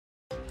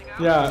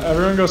Yeah,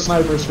 everyone go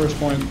snipers first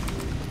point.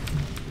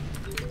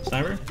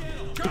 Sniper?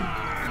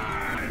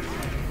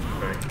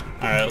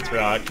 Alright, let's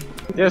rock.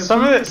 Yeah,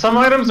 some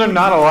items are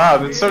not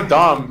allowed. It's so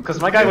dumb because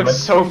my guy looks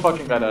so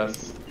fucking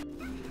badass.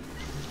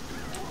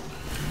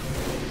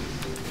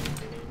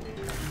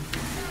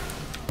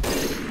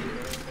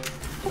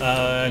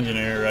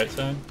 Engineer, right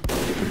side.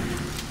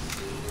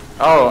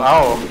 Oh.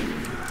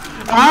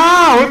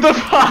 Ah, what the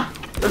fuck?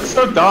 That's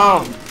so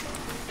dumb.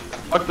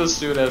 Fuck those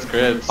stupid ass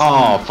crits.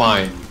 Oh,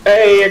 fine.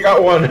 Hey, I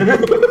got one.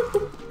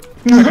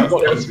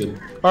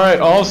 Alright,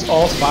 all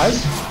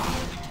spies?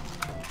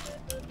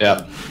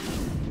 Yeah.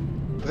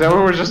 Is that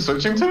what we're just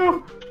switching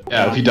to?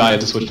 Yeah, if you die,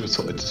 it's to switch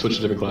to a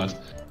different class.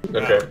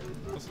 Okay.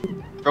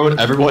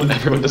 Everyone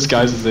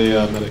disguises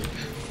a medic.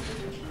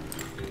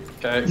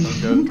 Okay,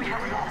 sounds good. We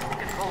have lost the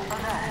control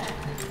alert.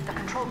 The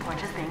control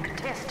point is being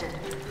contested.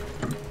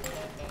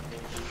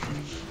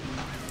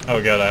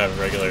 Oh god, I have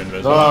regular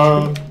invisible.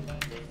 Oh.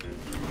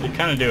 They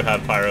kind of do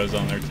have pyros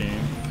on their team.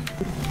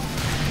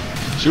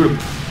 Shoot him.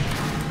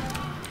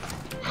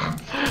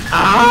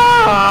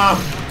 Ah!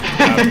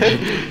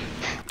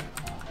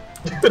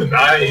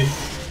 Nice.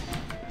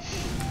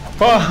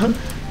 Fuck.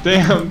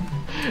 Damn.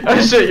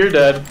 Oh shit, you're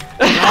dead.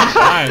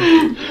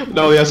 Fine.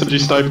 No, the SMG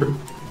sniper.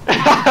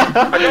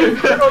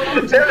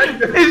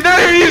 He's not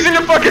even using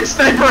a fucking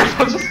sniper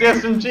rifle, just the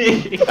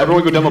SMG.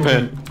 Everyone go demo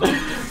pan.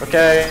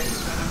 Okay.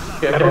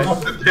 I don't know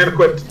if the pan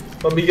equipped.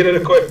 Let me get it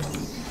equipped.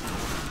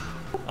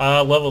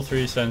 Level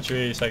 3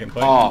 sentry, second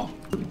point. Oh.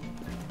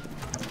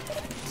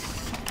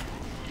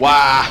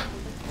 Wow.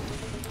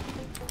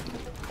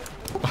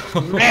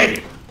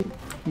 Hey!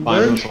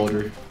 Fine,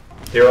 soldier.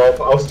 Here,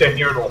 I'll stand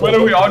here and I'll Wait,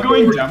 are we all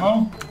going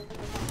demo?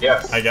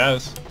 Yes. I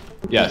guess.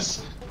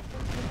 Yes.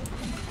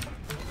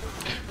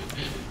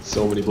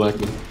 So many black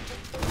men.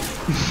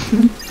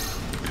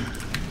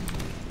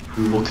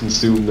 We will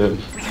consume them.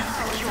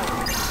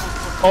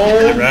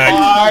 Oh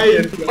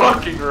Wrecked. my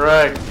fucking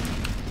wreck.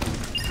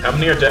 How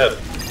many are dead?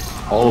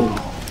 All of them.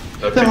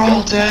 Okay, They're good.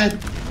 all dead.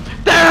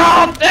 They're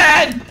all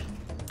dead!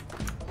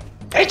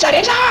 It's a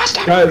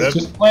disaster. Guys, Rip.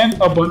 just plant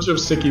a bunch of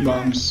sticky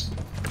bombs.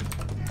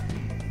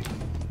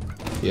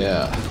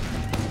 Yeah.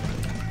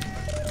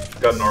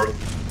 Got north.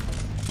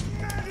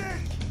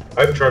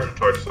 I have treasure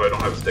torch, so I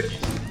don't have stickies.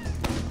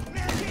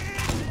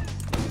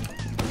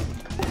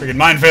 Freaking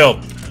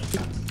minefield!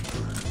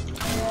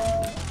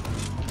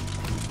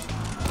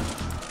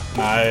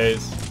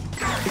 Nice.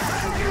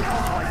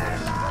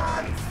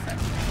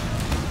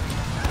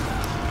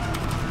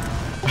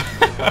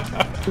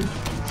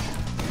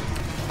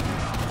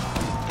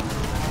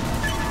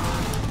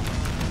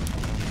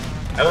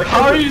 I like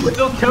How are you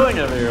still killing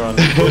everyone?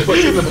 We're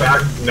pushing them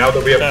back now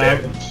that we have Yeah,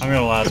 damage. I'm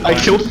gonna last I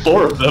one. killed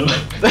 4 of them.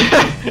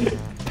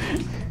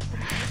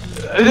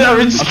 Yeah,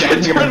 we just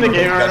can't turn the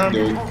game around.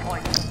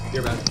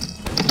 Here, man.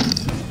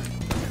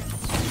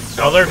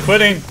 Oh, they're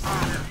quitting.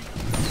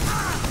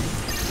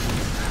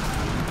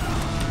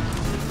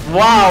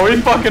 Wow, we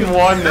fucking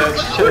won that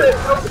shit.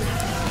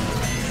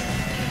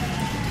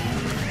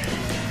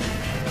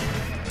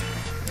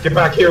 Get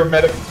back here,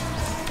 medic.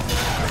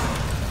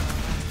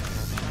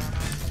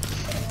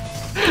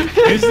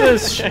 Who's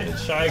this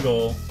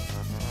Shigel?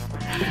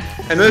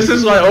 And this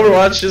is why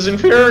Overwatch is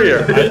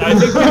inferior. I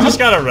think we just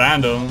got a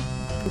random.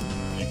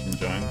 You can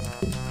join.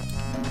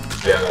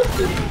 Yeah.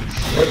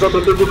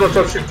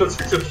 Don't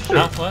shoot.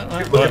 Huh?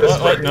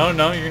 What?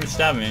 No, you're gonna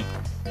stab me.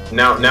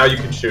 Now you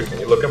can shoot. Can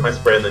you look at my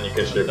spray and then you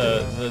can shoot?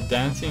 The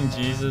Dancing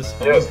Jesus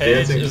Yes, homepage.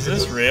 Dancing Is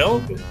this Jesus.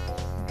 real?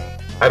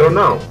 I don't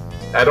know.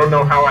 I don't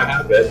know how I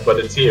have it, but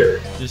it's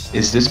here. Just...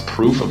 Is this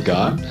proof of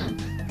God?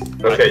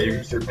 Okay, you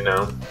can shoot me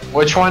now.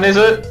 Which one is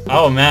it?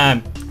 Oh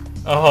man.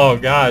 Oh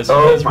gosh.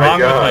 Oh What is my wrong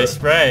with God. my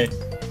spray?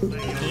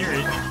 Can you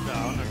read?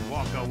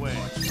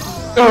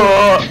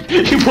 Oh,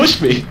 He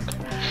pushed me.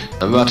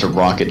 I'm about to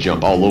rocket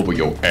jump all over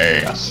your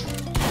ass.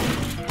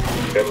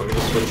 Okay, let me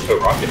just switch to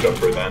rocket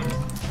jumper then.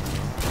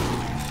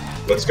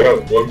 Let's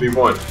go.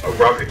 1v1. A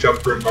rocket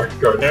jumper and market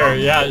guard. There,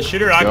 yeah,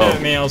 shoot a rocket Go.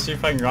 at me. I'll see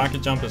if I can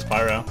rocket jump as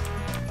pyro.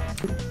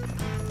 Okay.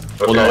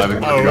 Well, no, I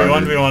haven't- Oh, we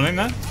 1v1ing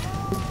that?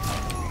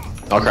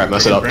 Oh crap,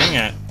 mess it up. Bring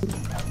it.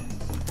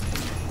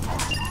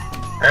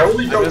 I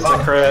only I go missed a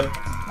up. crit.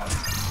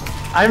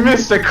 I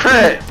missed a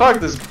crit! Fuck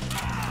this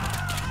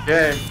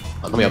game.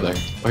 Let me up there.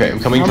 Okay, I'm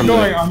coming I'm from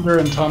going the... under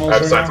in tunnels I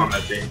have right sights now. on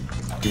that team.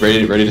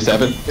 You ready to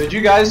stab it? Did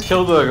you guys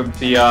kill the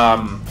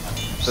scout?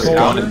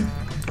 Soldier?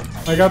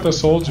 I got the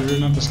soldier,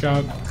 not the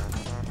scout.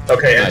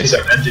 Okay, Nice.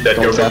 NG dead.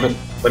 Don't Go, stab go. it.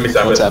 Let me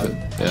stab Don't it. stab it.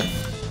 Yeah.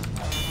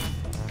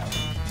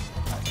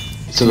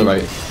 It's to the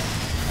right.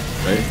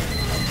 Right?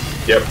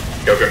 Yep.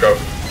 Go.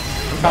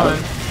 I'm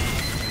coming.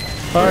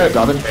 Alright,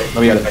 Got it? Let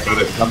me get it. I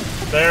got it.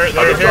 They're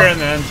Other here in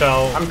the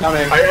intel. I'm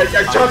coming. I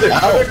dropped it.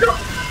 How do I drop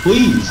it?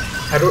 Please!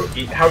 How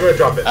do I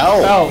drop it?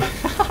 Ow!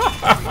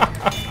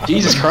 Ow.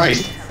 Jesus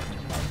Christ!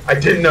 I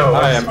didn't know.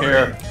 Hi, I'm I'm sorry.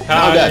 here.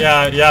 Now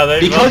that- Yeah, they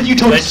Because you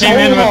took they so came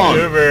in long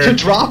with Uber. to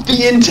drop the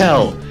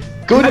intel!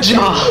 Good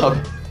job!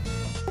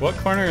 What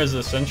corner is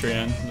the sentry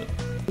in?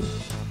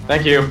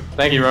 Thank you,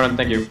 Ronan,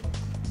 thank you.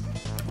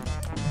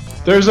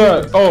 There's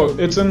a. Oh,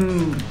 it's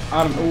in.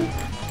 I don't know.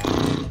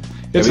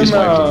 It's in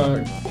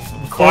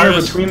the corner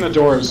Farthest- between the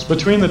doors.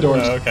 Between the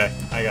doors. Oh, okay,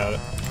 I got it.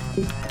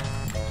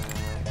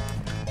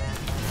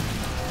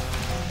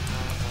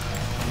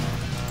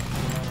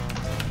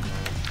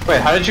 Wait,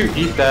 how did you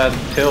eat that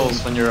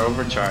pills when you're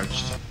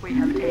overcharged? We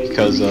have taken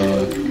Because,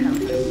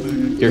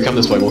 here, come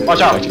this way. We'll Watch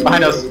out! protect you.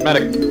 Behind us,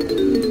 medic.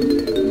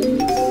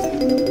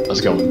 Let's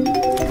go.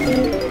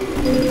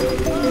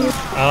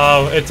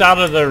 Oh, it's out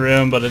of the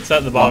room, but it's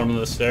at the bottom of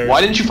the stairs.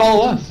 Why didn't you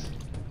follow us?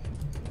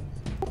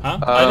 Huh?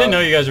 I didn't know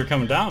you guys were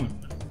coming down.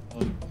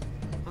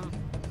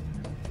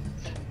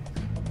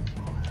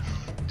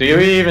 Do you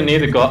even need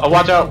the glove? Oh,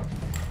 watch out!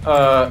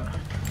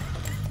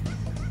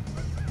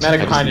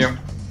 Medic behind you.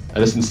 I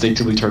just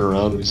instinctively turn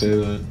around when you say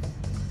that.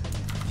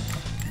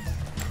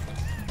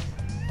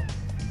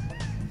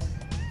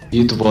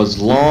 It was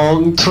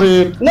long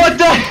trip. What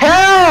the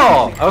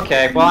hell?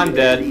 Okay, well I'm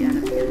dead.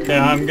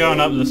 Yeah, I'm going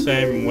up the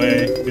same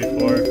way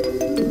before.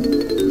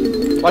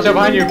 Watch out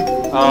behind you!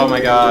 Oh my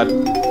god.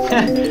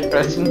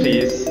 Rest in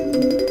peace.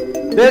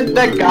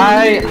 That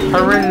guy,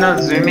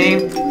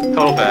 Harunazumi,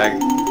 total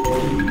bag.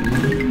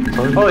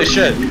 Holy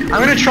shit. I'm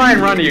gonna try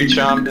and run to you,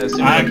 chump, as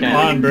soon as I I'm can.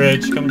 on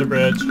bridge. Come to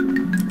bridge.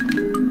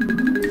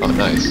 Oh,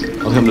 nice.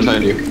 I'll come to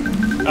find you.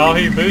 Oh,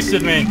 he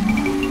boosted me.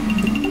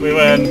 We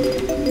win.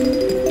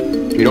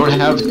 We don't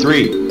have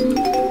 3.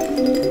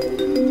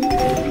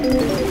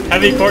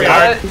 Heavy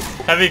courtyard.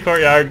 Heavy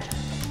courtyard.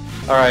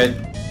 Alright.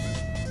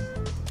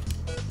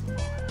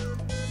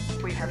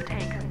 We have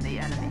taken the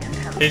enemy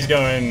intel. He's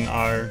going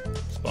our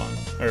spawn.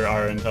 Or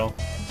our intel.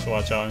 So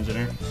watch out,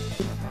 engineer.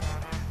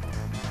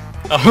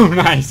 Oh,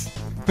 nice.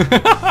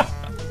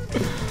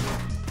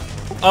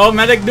 Oh,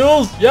 medic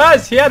duels.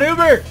 Yes, he had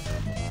Uber.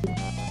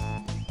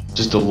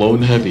 Just a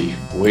lone heavy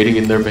waiting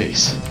in their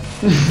base.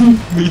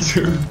 Me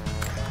too.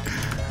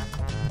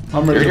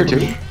 I'm ready. You're here to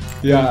too? push.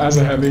 Yeah, as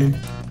a heavy.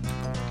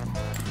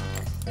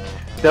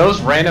 Those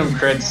random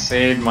crits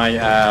saved my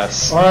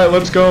ass. All right,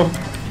 let's go.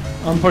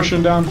 I'm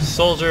pushing down.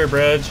 Soldier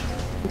bridge.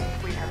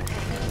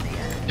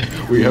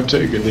 We have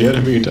taken the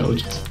enemy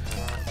intelligence.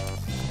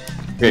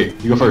 Okay,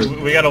 you go first.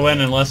 We gotta win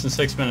in less than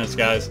 6 minutes,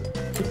 guys.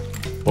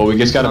 Well, we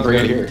just gotta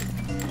bring it here.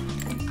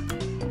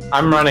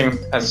 I'm running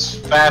as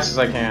fast as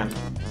I can.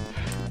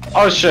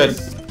 Oh shit.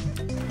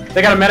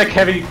 They got a medic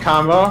heavy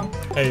combo.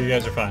 Hey, you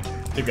guys are fine.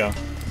 Keep going.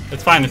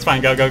 It's fine, it's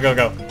fine. Go, go, go,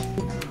 go.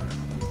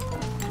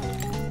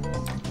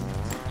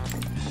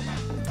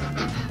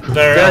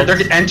 They're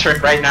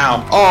entering right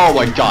now. Oh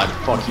my god,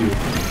 fuck you.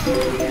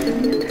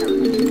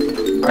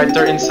 Alright,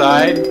 they're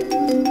inside.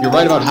 You're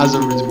right about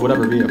Hazard,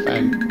 whatever, being a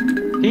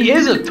fag. He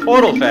is a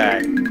total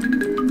fag.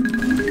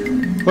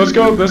 Let's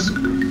go. This.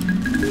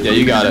 Yeah,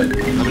 you got it.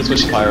 I'm gonna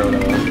switch to Pyro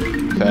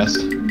fast.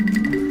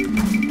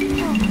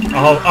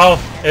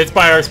 Oh, it's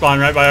by our spawn,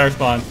 right by our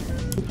spawn.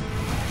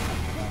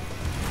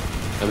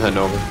 I'm heading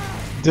over.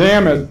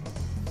 Damn it.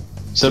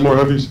 Send more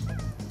heavies.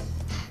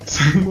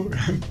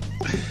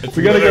 It's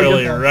We gotta go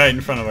literally get that. right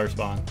in front of our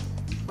spawn.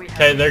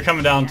 Okay, they're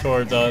coming down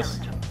towards us.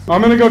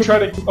 I'm gonna go try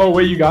to. Oh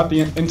wait, you got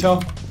the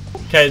intel.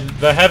 Okay,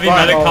 the heavy Fine,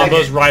 medic I'll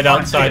combo's take it. right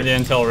Fine, outside take the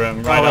it. intel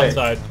room. Right wait.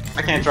 outside.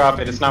 I can't drop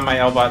it. It's not my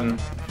L button.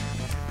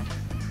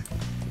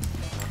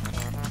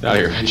 Out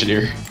here,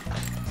 engineer. The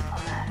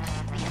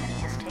enemy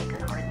has taken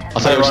or attempted.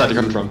 I'll tell you which side they're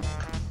coming from.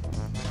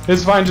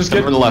 It's fine. Just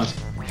Coming get. from the left.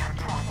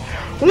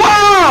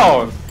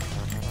 Wow!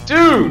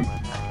 Dude!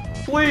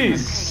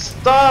 Please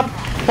stop!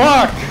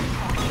 Fuck!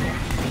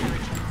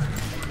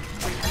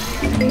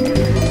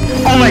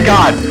 Oh my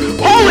god!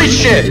 Holy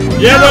shit!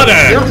 Yeah,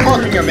 buddy! You're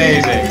fucking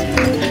amazing!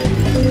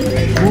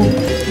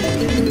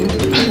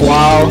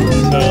 Wow.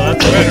 So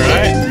that's good,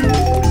 right?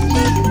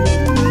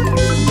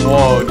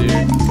 Whoa, dude.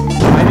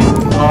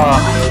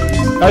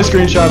 I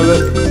screenshotted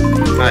it.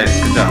 Nice,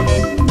 good job.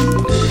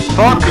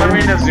 Fuck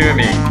Karina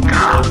Zumi.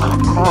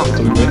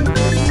 So we win.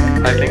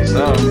 I think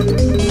so.